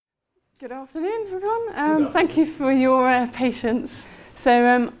Good afternoon, everyone. Thank you for your patience.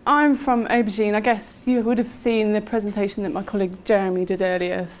 So I'm from Aubergine. I guess you would have seen the presentation that my colleague Jeremy did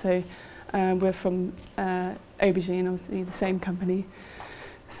earlier. So we're from Aubergine, obviously the same company.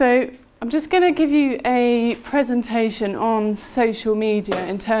 So I'm just going to give you a presentation on social media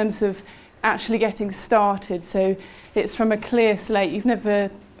in terms of actually getting started. So it's from a clear slate. You've never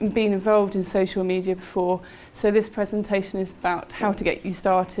been involved in social media before. So this presentation is about how to get you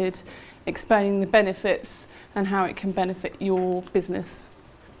started, explaining the benefits and how it can benefit your business.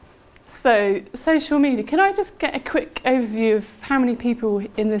 So social media, can I just get a quick overview of how many people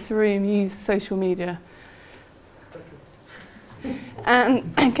in this room use social media?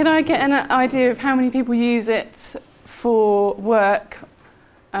 And can I get an idea of how many people use it for work?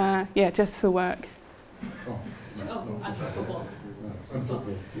 Just for work.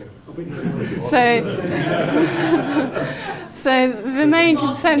 So the main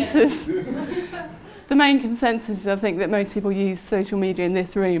consensus, I think, that most people use social media in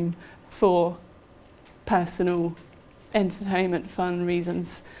this room for personal entertainment, fun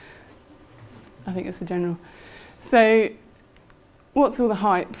reasons. I think it's a general. So what's all the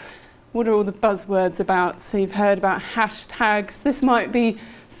hype? What are all the buzzwords about? So you've heard about hashtags. This might be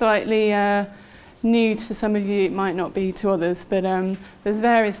slightly new to some of you, it might not be to others, but there's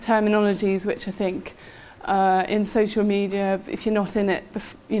various terminologies which I think in social media, if you're not in it,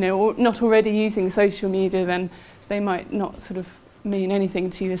 or not already using social media, then they might not sort of mean anything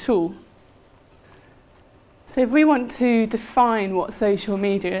to you at all. So if we want to define what social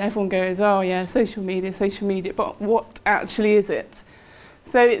media, everyone goes, oh yeah, social media, but what actually is it?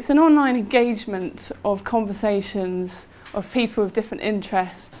 So it's an online engagement of conversations of people with different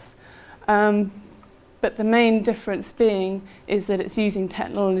interests. But the main difference being is that it's using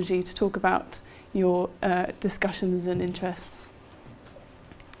technology to talk about your discussions and interests.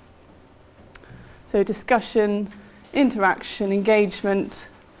 So discussion, interaction, engagement,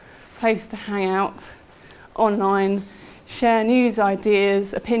 place to hang out, online, share news,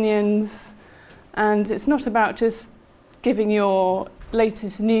 ideas, opinions, and it's not about just giving your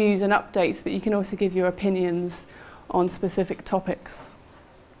latest news and updates, but you can also give your opinions on specific topics.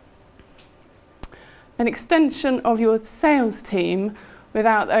 An extension of your sales team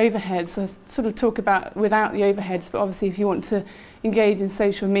without overheads. I sort of talk about without the overheads, but obviously if you want to engage in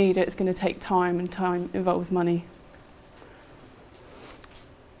social media, it's going to take time, and time involves money.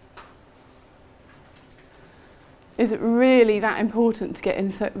 Is it really that important to get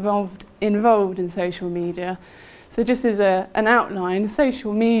involved in social media? So just as an outline,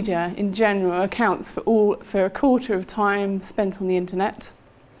 social media in general accounts for a quarter of time spent on the internet,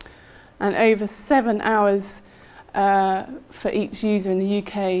 and over 7 hours for each user in the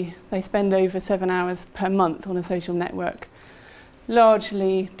UK. They spend over 7 hours per month on a social network,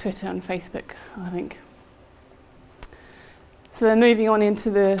 largely Twitter and Facebook, I think. So then moving on into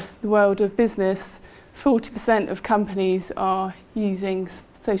the world of business, 40% of companies are using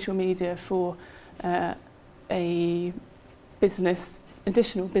social media for a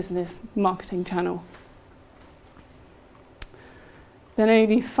additional business marketing channel. Then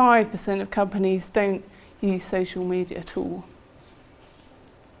only 5% of companies don't use social media at all.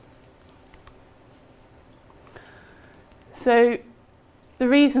 So the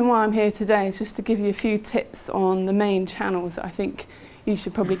reason why I'm here today is just to give you a few tips on the main channels that I think you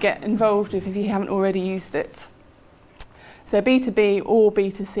should probably get involved with if you haven't already used it. So B2B or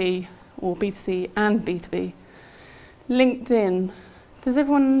B2C, or B2C and B2B. LinkedIn. Does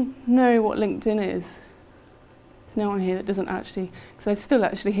everyone know what LinkedIn is? There's no one here that doesn't actually, because I still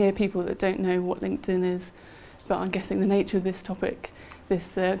actually hear people that don't know what LinkedIn is, but I'm guessing the nature of this topic,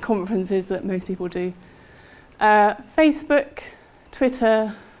 this conference, is that most people do. Facebook,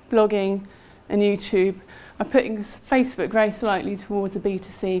 Twitter, blogging, and YouTube. I'm putting Facebook very slightly towards a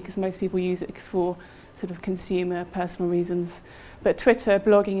B2C because most people use it for sort of consumer, personal reasons. But Twitter,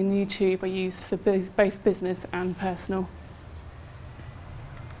 blogging, and YouTube are used for both business and personal.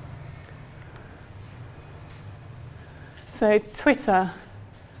 So Twitter,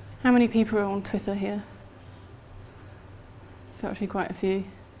 how many people are on Twitter here? It's actually quite a few.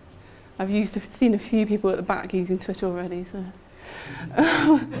 I've seen a few people at the back using Twitter already. So.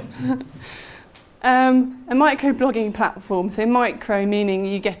 A micro-blogging platform, so micro meaning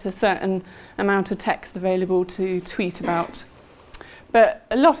you get a certain amount of text available to tweet about. But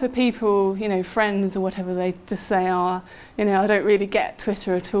a lot of people, friends or whatever, they just say, I don't really get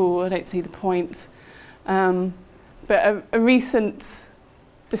Twitter at all, I don't see the point. But a recent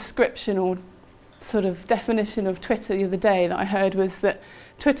description or sort of definition of Twitter the other day that I heard was that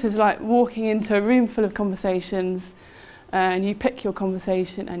Twitter's like walking into a room full of conversations and you pick your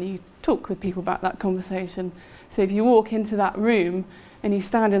conversation and you talk with people about that conversation. So if you walk into that room and you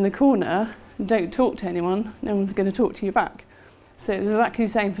stand in the corner and don't talk to anyone, no one's going to talk to you back. So it's exactly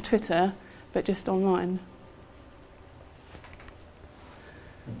the same for Twitter, but just online.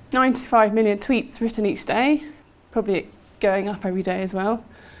 95 million tweets written each day, probably going up every day as well,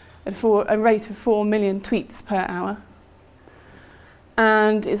 at a rate of 4 million tweets per hour.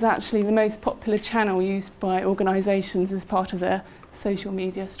 And is actually the most popular channel used by organisations as part of their social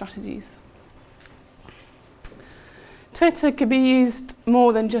media strategies. Twitter could be used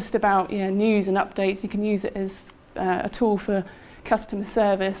more than just about news and updates. You can use it as a tool for customer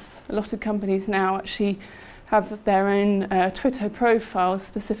service. A lot of companies now actually have their own Twitter profiles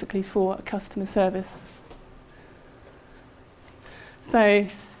specifically for customer service. So,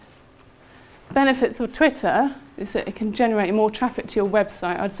 benefits of Twitter is that it can generate more traffic to your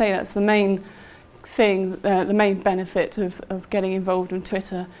website. I'd say that's the main thing, the main benefit of getting involved in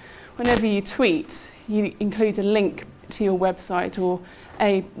Twitter. Whenever you tweet, you include a link to your website or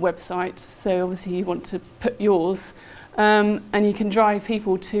a website. So obviously you want to put yours, and you can drive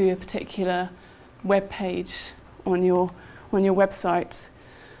people to a particular web page on your website.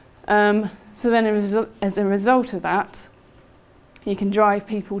 So then as a result of that, you can drive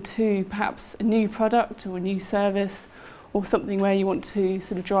people to perhaps a new product or a new service or something where you want to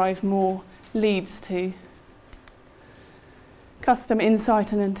sort of drive more leads to. Customer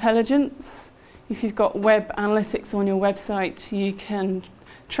insight and intelligence. If you've got web analytics on your website, you can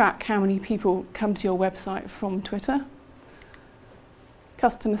track how many people come to your website from Twitter.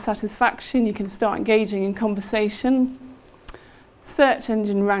 Customer satisfaction, you can start engaging in conversation. Search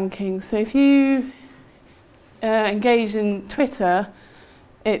engine ranking. So if you engage in Twitter,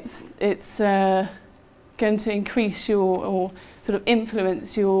 it's going to increase or sort of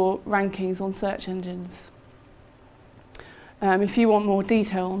influence your rankings on search engines. If you want more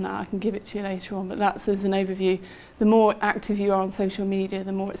detail on that, I can give it to you later on, but that's as an overview. The more active you are on social media,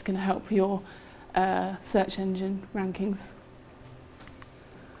 the more it's going to help your search engine rankings.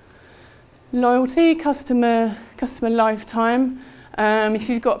 Loyalty, customer lifetime. If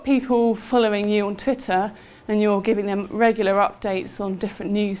you've got people following you on Twitter and you're giving them regular updates on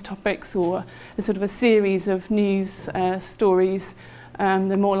different news topics or a sort of a series of news stories,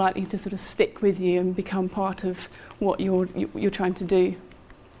 they're more likely to sort of stick with you and become part of what you're trying to do.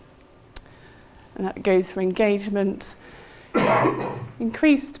 And that goes for engagement.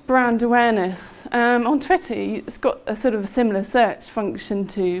 Increased brand awareness. On Twitter, it's got a sort of a similar search function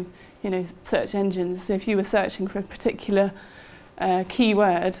to search engines. So if you were searching for a particular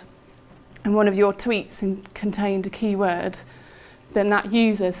keyword and one of your tweets contained a keyword, then that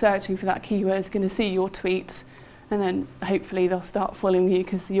user searching for that keyword is going to see your tweet, and then hopefully they'll start following you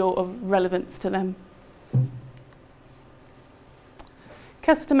because you're of relevance to them.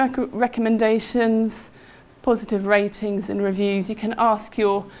 Customer recommendations, positive ratings and reviews. You can ask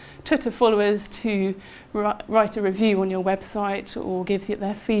your Twitter followers to write a review on your website or give you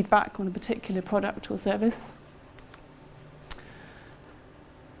their feedback on a particular product or service.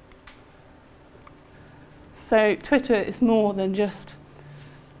 So Twitter is more than just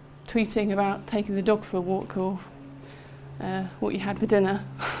tweeting about taking the dog for a walk or what you had for dinner.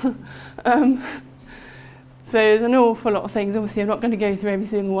 So there's an awful lot of things. Obviously, I'm not going to go through every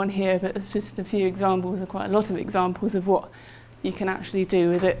single one here, but it's just a few examples, or quite a lot of examples of what you can actually do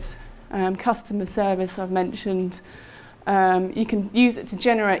with it. Customer service, I've mentioned. You can use it to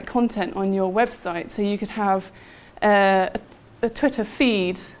generate content on your website. So you could have a Twitter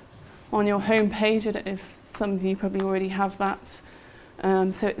feed on your homepage. I don't know if some of you probably already have that.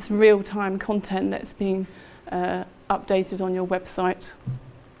 So it's real-time content that's being updated on your website.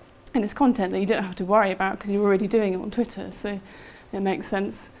 And it's content that you don't have to worry about because you're already doing it on Twitter, so it makes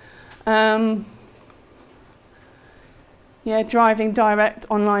sense. Driving direct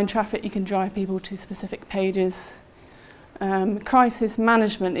online traffic, you can drive people to specific pages. Crisis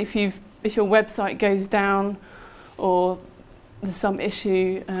management, if your website goes down or there's some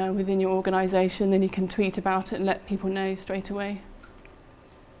issue within your organisation, then you can tweet about it and let people know straight away.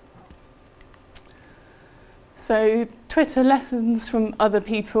 So Twitter lessons from other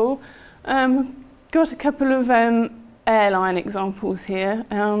people. Got a couple of airline examples here,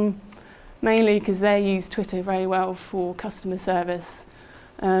 mainly because they use Twitter very well for customer service.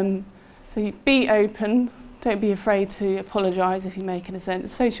 So be open, don't be afraid to apologise if you make an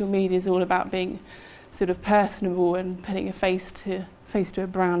sense. Social media is all about being sort of personable and putting a face to a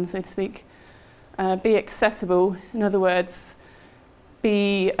brand, so to speak. Be accessible, in other words,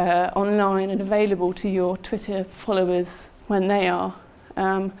 be online and available to your Twitter followers when they are.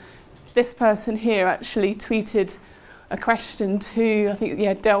 This person here actually tweeted a question to, I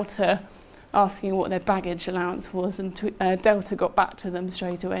think, Delta, asking what their baggage allowance was, and Delta got back to them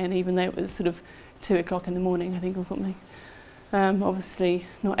straight away, and even though it was sort of 2 o'clock in the morning, I think, or something. Obviously,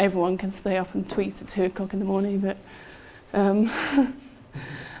 not everyone can stay up and tweet at 2 o'clock in the morning, but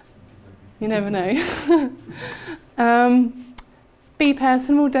you never know. Be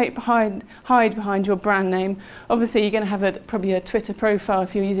personal, don't hide behind your brand name. Obviously, you're going to have probably a Twitter profile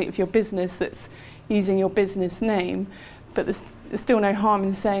if you're using it for your business that's using your business name, but there's still no harm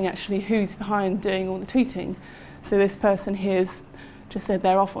in saying actually who's behind doing all the tweeting. So this person here's just said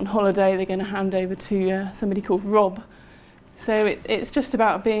they're off on holiday, they're going to hand over to somebody called Rob. So it's just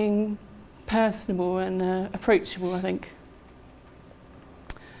about being personable and approachable, I think.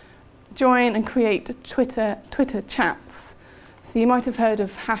 Join and create Twitter chats. So you might have heard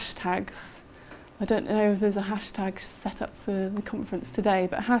of hashtags. I don't know if there's a hashtag set up for the conference today,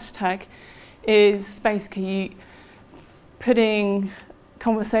 but hashtag is basically you putting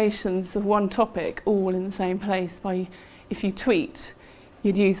conversations of one topic all in the same place. If you tweet,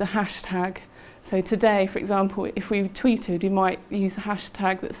 you'd use a hashtag. So today, for example, if we tweeted, we might use a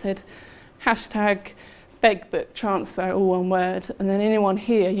hashtag that said hashtag begbook transfer, all one word, and then anyone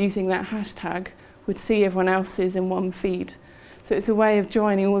here using that hashtag would see everyone else's in one feed. So it's a way of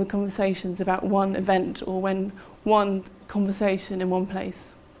joining all the conversations about one event or one conversation in one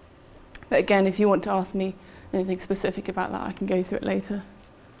place. But again, if you want to ask me anything specific about that, I can go through it later.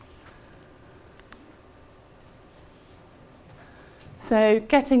 So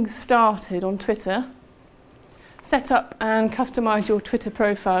getting started on Twitter. Set up and customise your Twitter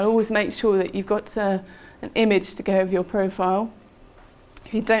profile. Always make sure that you've got an image to go with your profile.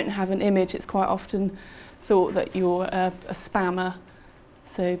 If you don't have an image, it's quite often thought that you're a spammer.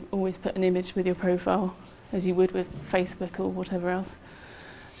 So always put an image with your profile, as you would with Facebook or whatever else.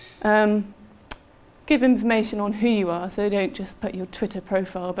 Give information on who you are, so don't just put your Twitter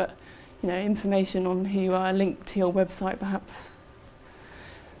profile, but information on who you are, a link to your website perhaps.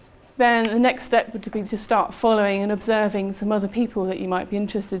 Then the next step would be to start following and observing some other people that you might be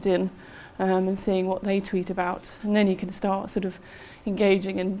interested in, and seeing what they tweet about. And then you can start sort of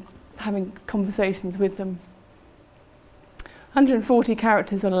engaging and having conversations with them. 140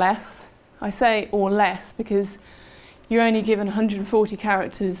 characters or less. I say or less because you're only given 140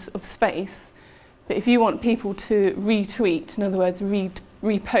 characters of space. But if you want people to retweet, in other words,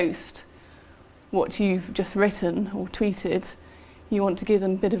 repost what you've just written or tweeted, you want to give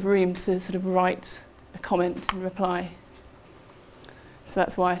them a bit of room to sort of write a comment and reply. So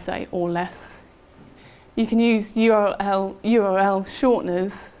that's why I say or less. You can use URL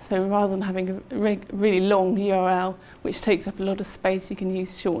shorteners, so rather than having a really long URL which takes up a lot of space, you can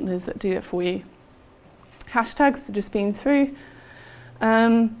use shorteners that do it for you. Hashtags are just been through.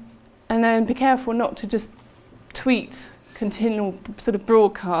 And then be careful not to just tweet continual sort of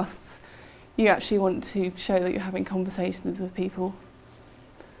broadcasts. You actually want to show that you're having conversations with people.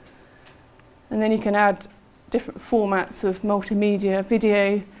 And then you can add different formats of multimedia,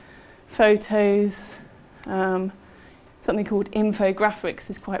 video, photos. Something called infographics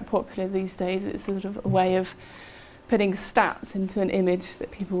is quite popular these days. It's sort of a way of putting stats into an image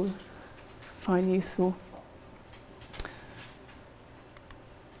that people find useful.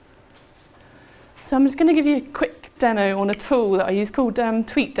 So I'm just going to give you a quick demo on a tool that I use called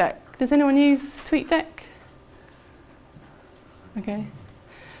TweetDeck. Does anyone use TweetDeck? Okay.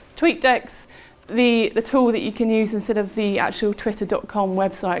 TweetDeck's the tool that you can use instead of the actual twitter.com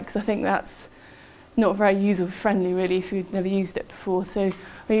website, because I think that's not very user-friendly really if you've never used it before. So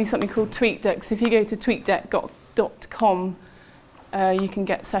I use something called TweetDeck. So if you go to tweetdeck.com, you can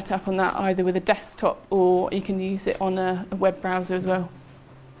get set up on that either with a desktop or you can use it on a web browser as well.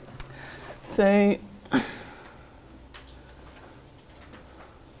 So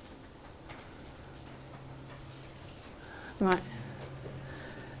right.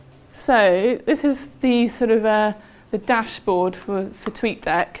 So this is the sort of the dashboard for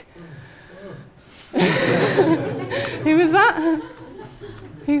TweetDeck. Who was that?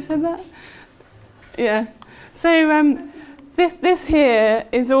 Who said that? Yeah. So this here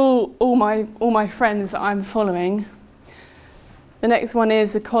is all my friends that I'm following. The next one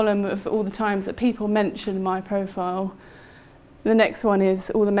is a column of all the times that people mention my profile. The next one is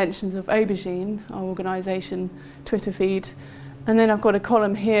all the mentions of Aubergine, our organisation, Twitter feed. And then I've got a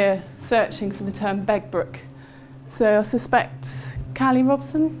column here searching for the term Begbrook. So I suspect Callie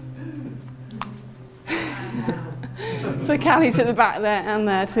Robson. So Callie's at the back there and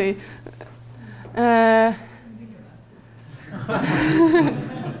there too.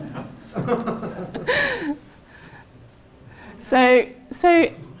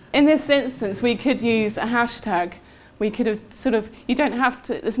 So in this instance, we could use a hashtag we could have sort of, you don't have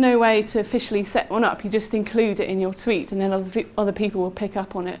to, there's no way to officially set one up, you just include it in your tweet and then other people will pick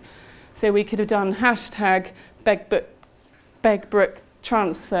up on it. So we could have done hashtag Begbrook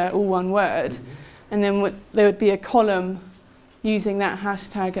transfer, all one word, and then there would be a column using that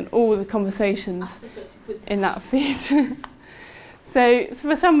hashtag and all the conversations in that feed. So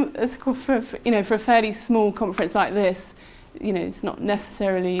for for a fairly small conference like this, it's not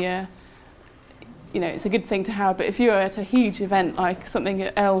necessarily, it's a good thing to have. But if you're at a huge event like something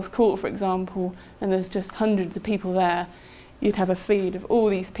at Earls Court, for example, and there's just hundreds of people there, you'd have a feed of all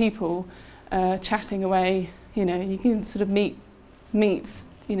these people chatting away. You can sort of meet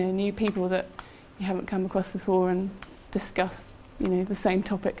new people that you haven't come across before and discuss the same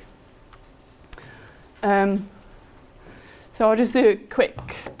topic. So I'll just do a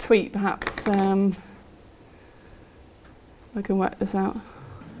quick tweet, perhaps. I can work this out.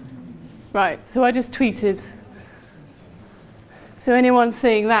 Right, so I just tweeted. So anyone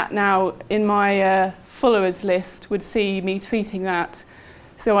seeing that now in my followers list would see me tweeting that.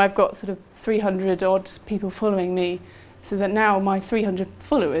 So I've got sort of 300 odd people following me, so that now my 300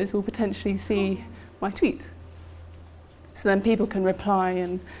 followers will potentially see my tweet. So then people can reply,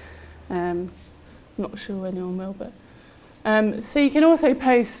 and I'm not sure anyone will, but so you can also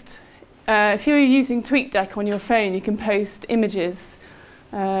post, if you're using TweetDeck on your phone, you can post images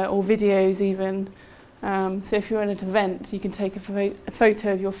or videos even. So if you're at an event, you can take a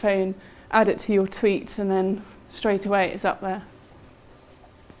photo of your phone, add it to your tweet, and then straight away it's up there.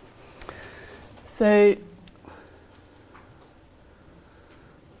 So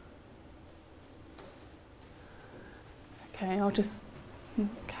okay, I'll just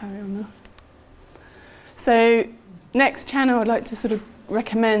carry on now. So next channel I'd like to sort of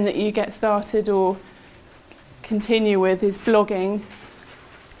recommend that you get started or continue with is blogging.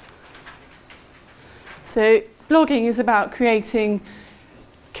 So blogging is about creating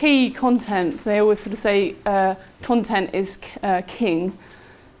key content. They always sort of say content is king.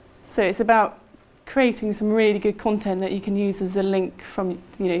 So it's about creating some really good content that you can use as a link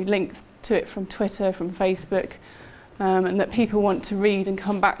link to it from Twitter, from Facebook, and that people want to read and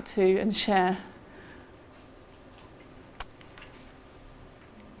come back to and share.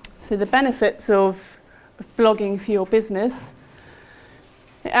 So the benefits of blogging for your business,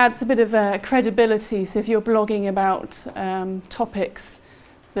 it adds a bit of credibility. So if you're blogging about topics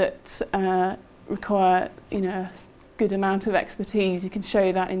that require a good amount of expertise, you can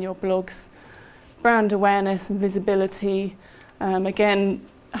show that in your blogs. Brand awareness and visibility. Again,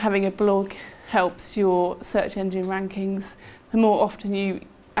 having a blog helps your search engine rankings. The more often you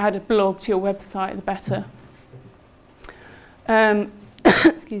add a blog to your website, the better.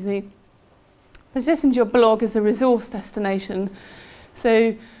 Excuse me. Positions your blog as a resource destination.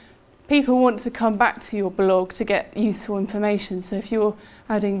 So people want to come back to your blog to get useful information. So if you're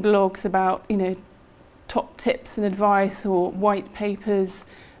adding blogs about, top tips and advice or white papers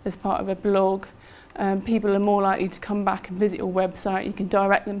as part of a blog, people are more likely to come back and visit your website. You can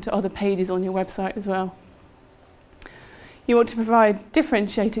direct them to other pages on your website as well. You want to provide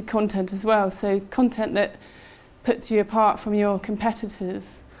differentiated content as well, so content that puts you apart from your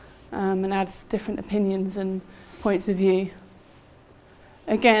competitors and adds different opinions and points of view.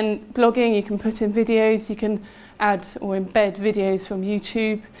 Again, blogging, you can put in videos, you can add or embed videos from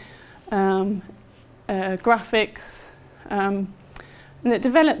YouTube, graphics, and it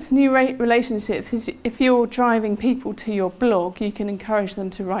develops new relationships. If you're driving people to your blog, you can encourage them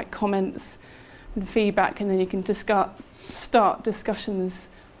to write comments and feedback, and then you can start discussions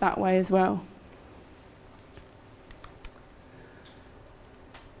that way as well.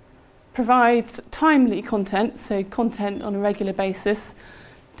 Provide timely content, so content on a regular basis.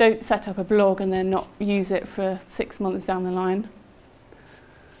 Don't set up a blog and then not use it for 6 months down the line.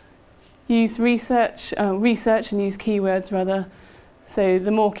 Use research and use keywords rather. So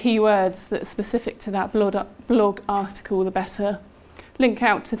the more keywords that are specific to that blog article, the better. Link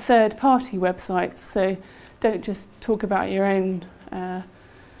out to third-party websites. So don't just talk about your own,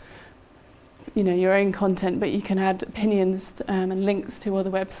 your own content, but you can add opinions and links to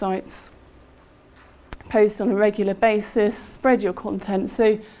other websites. Post on a regular basis. Spread your content.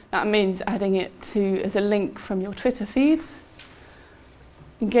 So that means adding it as a link from your Twitter feeds.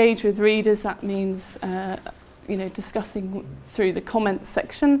 Engage with readers. That means discussing through the comments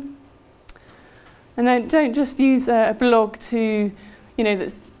section. And then don't just use a blog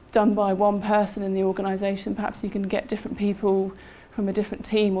that's done by one person in the organisation. Perhaps you can get different people from a different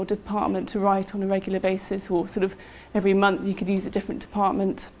team or department to write on a regular basis, or sort of every month you could use a different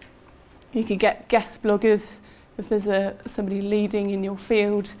department. You could get guest bloggers. If there's somebody leading in your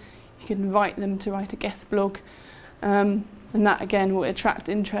field, you can invite them to write a guest blog. And that again will attract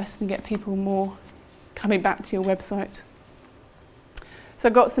interest and get people more coming back to your website. So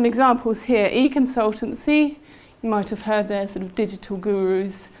I've got some examples here. eConsultancy, you might have heard they're sort of digital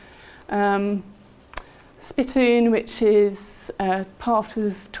gurus. Spittoon, which is part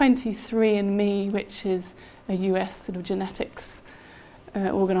of 23andMe, which is a US sort of genetics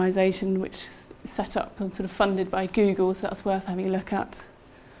organisation which is set up and sort of funded by Google, so that's worth having a look at.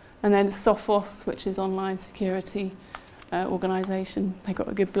 And then Sophos, which is online security organisation. They've got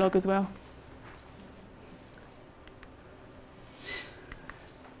a good blog as well.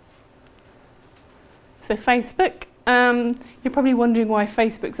 So Facebook, you're probably wondering why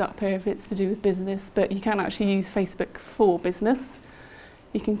Facebook's up here if it's to do with business, but you can actually use Facebook for business.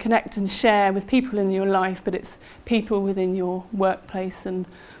 You can connect and share with people in your life, but it's people within your workplace and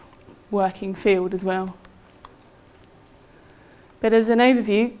working field as well. But as an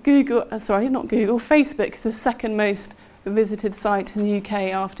overview, Facebook is the second most visited site in the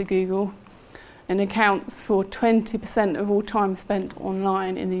UK after Google and accounts for 20% of all time spent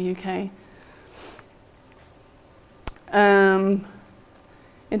online in the UK.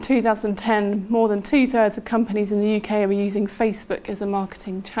 In 2010, more than 2/3 of companies in the UK were using Facebook as a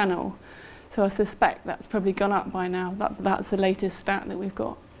marketing channel. So I suspect that's probably gone up by now. That's the latest stat that we've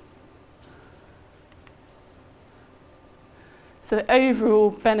got. So the overall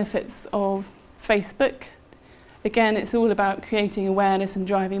benefits of Facebook, again, it's all about creating awareness and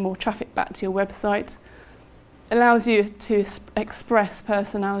driving more traffic back to your website. Allows you to express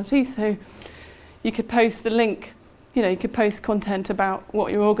personality, so you could post the link. You could post content about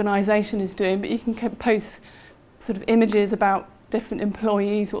what your organisation is doing, but you can post sort of images about different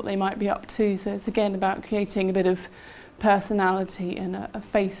employees, what they might be up to. So it's again about creating a bit of personality and a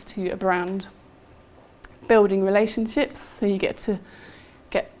face to a brand. Building relationships, so you get to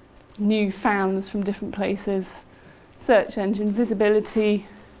get new fans from different places. Search engine visibility.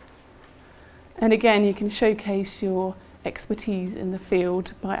 And again, you can showcase your expertise in the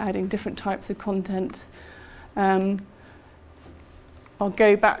field by adding different types of content. I'll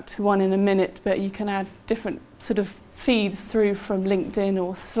go back to one in a minute, but you can add different sort of feeds through from LinkedIn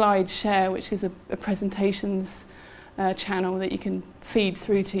or SlideShare, which is a presentations channel that you can feed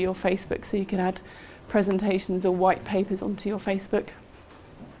through to your Facebook, so you can add presentations or white papers onto your Facebook.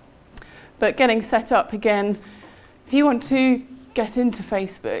 But getting set up again, if you want to get into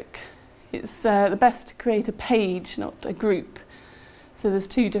Facebook, it's the best to create a page, not a group. So there's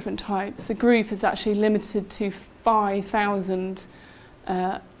two different types. A group is actually limited to 5,000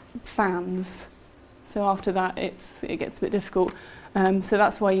 fans. So after that, it gets a bit difficult. So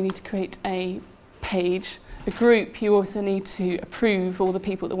that's why you need to create a page. A group, you also need to approve all the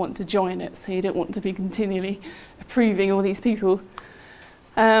people that want to join it. So you don't want to be continually approving all these people.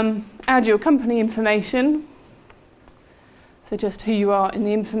 Add your company information. So just who you are in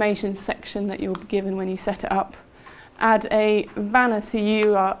the information section that you'll be given when you set it up. Add a vanity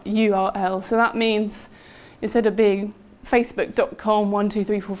URL. So that means instead of being facebook.com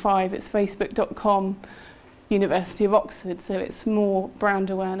 12345, it's facebook.com University of Oxford. So it's more brand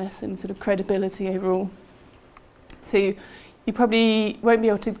awareness and sort of credibility overall. So you probably won't be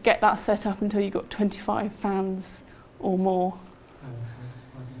able to get that set up until you've got 25 fans or more.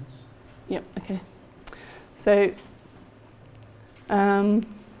 Yep, okay. So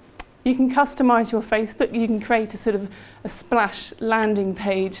you can customize your Facebook. You can create a sort of a splash landing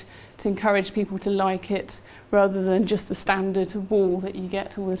page to encourage people to like it, rather than just the standard wall that you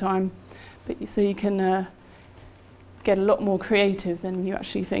get all the time. So you can get a lot more creative than you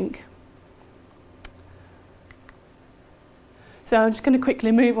actually think. So I'm just going to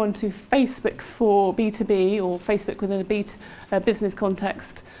quickly move on to Facebook for B2B, or Facebook within a business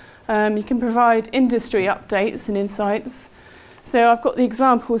context. You can provide industry updates and insights. So I've got the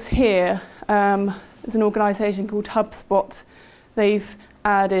examples here. There's an organisation called HubSpot. They've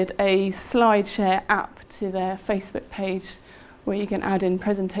added a SlideShare app to their Facebook page where you can add in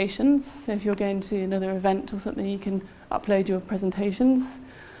presentations. So if you're going to another event or something, you can upload your presentations.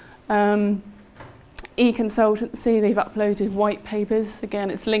 eConsultancy, they've uploaded white papers. Again,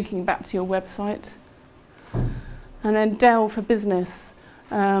 it's linking back to your website. And then Dell for Business.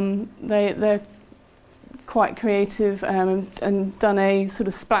 They're quite creative and done a sort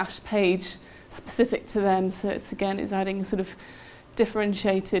of splash page specific to them. So it's adding sort of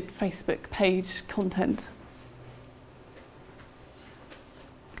differentiated Facebook page content.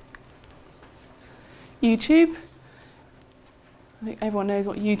 YouTube. I think everyone knows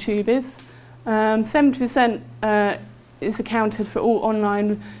what YouTube is. 70% is accounted for all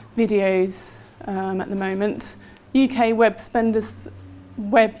online videos at the moment. UK web spenders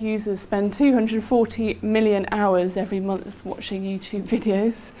web users spend 240 million hours every month watching YouTube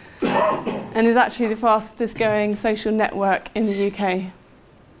videos and is actually the fastest growing social network in the UK.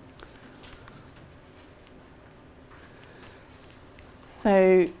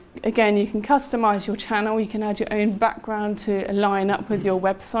 So again, you can customize your channel, you can add your own background to align up with your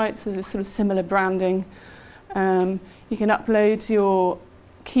website, so there's sort of similar branding. You can upload your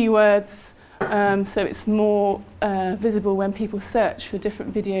keywords, so it's more visible when people search for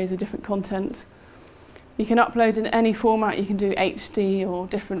different videos or different content. You can upload in any format, you can do HD or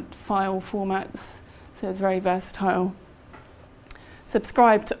different file formats, so it's very versatile.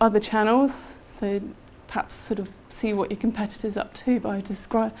 Subscribe to other channels, so perhaps sort of see what your competitors are up to by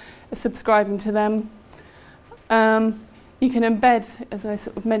subscribing to them. You can embed, as I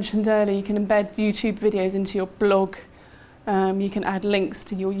sort of mentioned earlier, you can embed YouTube videos into your blog. You can add links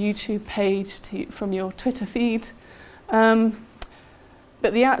to your YouTube page from your Twitter feed. But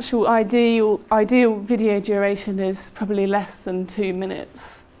the actual ideal video duration is probably less than 2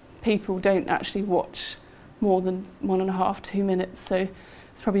 minutes. People don't actually watch more than 1.5, 2 minutes, so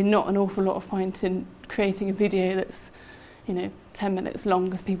it's probably not an awful lot of point in creating a video that's 10 minutes long,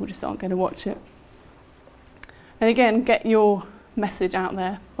 because people just aren't going to watch it. And again, get your message out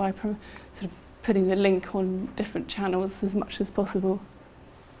there by sort of putting the link on different channels as much as possible.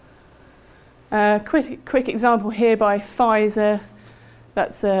 Quick example here by Pfizer.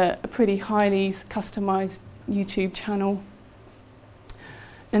 That's a pretty highly customized YouTube channel.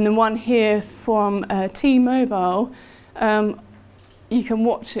 And the one here from T-Mobile, you can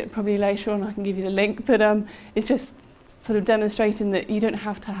watch it probably later on, I can give you the link, but it's just sort of demonstrating that you don't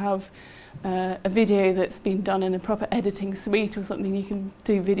have to have a video that's been done in a proper editing suite or something. You can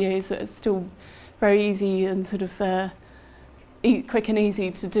do videos that are still very easy and sort of quick and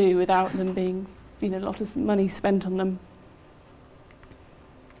easy to do without them being a lot of money spent on them.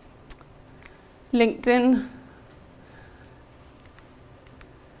 LinkedIn.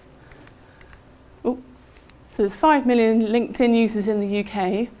 So there's 5 million LinkedIn users in the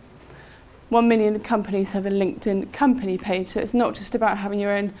UK. 1 million companies have a LinkedIn company page. So it's not just about having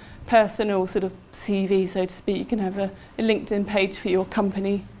your own personal sort of CV, so to speak. You can have a LinkedIn page for your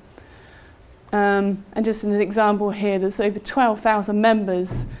company. And just an example here, there's over 12,000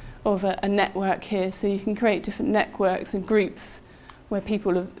 members of a network here. So you can create different networks and groups where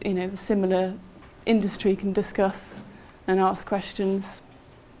people of the similar industry can discuss and ask questions.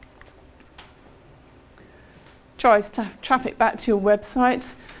 Drives traffic back to your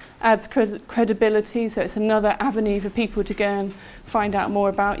website, adds credibility, so it's another avenue for people to go and find out more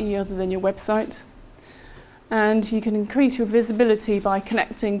about you other than your website. And you can increase your visibility by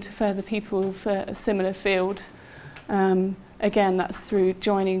connecting to further people for a similar field. Again, that's through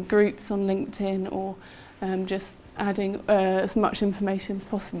joining groups on LinkedIn or just adding as much information as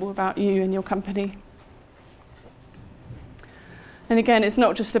possible about you and your company. And again, it's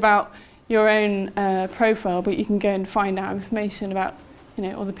not just about your own profile, but you can go and find out information about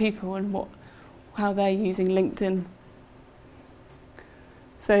other people and how they're using LinkedIn.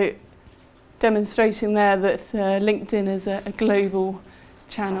 So demonstrating there that LinkedIn is a global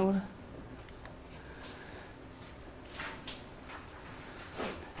channel.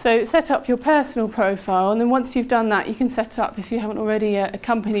 So set up your personal profile, and then once you've done that, you can set up, if you haven't already, a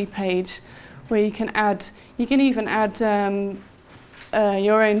company page where you can even add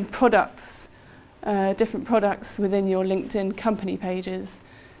your own products, different products within your LinkedIn company pages,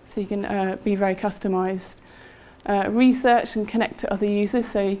 so you can be very customized. Research and connect to other users,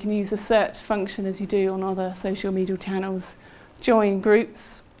 so you can use the search function as you do on other social media channels. Join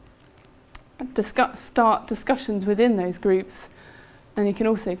groups, start discussions within those groups, and you can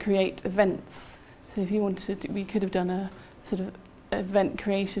also create events. So if you wanted, we could have done a sort of event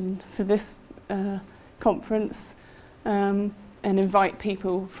creation for this conference, and invite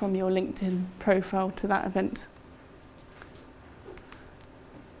people from your LinkedIn profile to that event.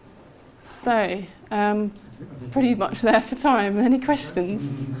 So, pretty much there for time. Any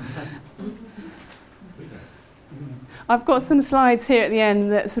questions? I've got some slides here at the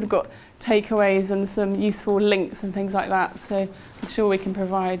end that sort of got takeaways and some useful links and things like that, so I'm sure we can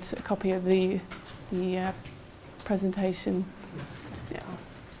provide a copy of the presentation. Yeah.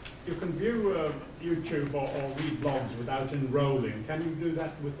 You can view YouTube or read blogs without enrolling. Can you do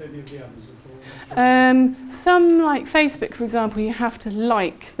that with any of the others at all? Some, like Facebook, for example, you have to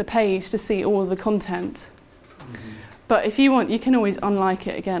like the page to see all the content. Mm-hmm. But if you want, you can always unlike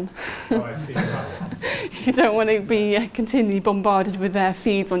it again. Oh, I see. You don't want to be continually bombarded with their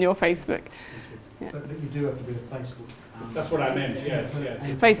feeds on your Facebook. Yeah. But you do have to be a Facebook. That's what I meant, yes.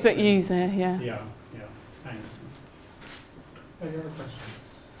 Facebook user, yeah. Yeah, thanks. Any other questions?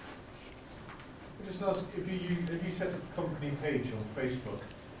 I just ask, if you set up a company page on Facebook,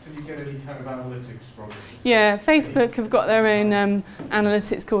 can you get any kind of analytics from it? Yeah, Facebook have got their own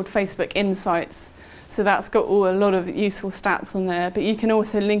analytics called Facebook Insights. So that's got a lot of useful stats on there. But you can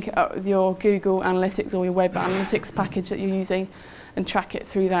also link it up with your Google Analytics or your web analytics package that you're using and track it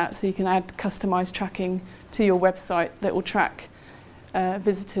through that. So you can add customized tracking to your website that will track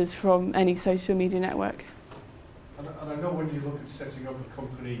visitors from any social media network. And I know when you look at setting up a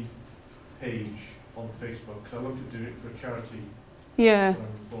company page on Facebook, because I looked at doing it for a charity Yeah. that I'm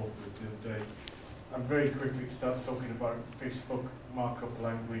involved with the other day, and very quickly it starts talking about Facebook markup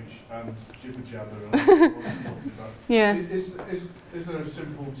language and jibber jabber and what it's talking about. Yeah. Is there a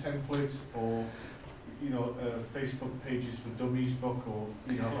simple template or Facebook pages for dummies book or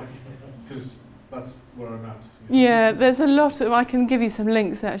because that's where I'm at. Yeah, there's a lot of, I can give you some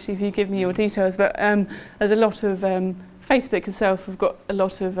links actually if you give me your details, but there's a lot of, Facebook itself have got a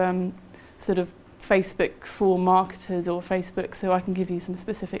lot of sort of Facebook for marketers or Facebook, so I can give you some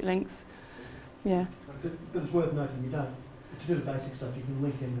specific links. Yeah. But it's worth noting, you don't, to do the basic stuff, you can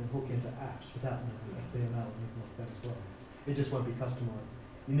link in and hook into apps without knowing FBML and anything like that as well. It just won't be customized.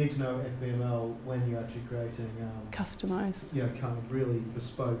 You need to know FBML when you're actually creating, Customised. kind of really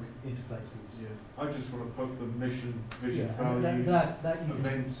bespoke interfaces. Yeah, I just want to put the mission, vision, and values, that you can,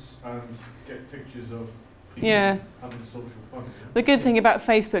 events, and get pictures of people Yeah. having social fun. The good thing about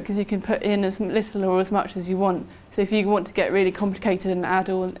Facebook is you can put in as little or as much as you want. So if you want to get really complicated and add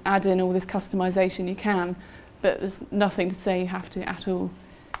in all this customisation, you can, but there's nothing to say you have to at all.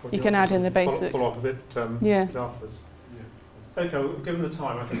 Well, You can add in the basics. Follow up a bit Yeah. afterwards. Yeah. Okay, well, given the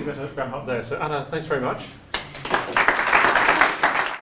time, I think we better wrap up there. So Anna, thanks very much.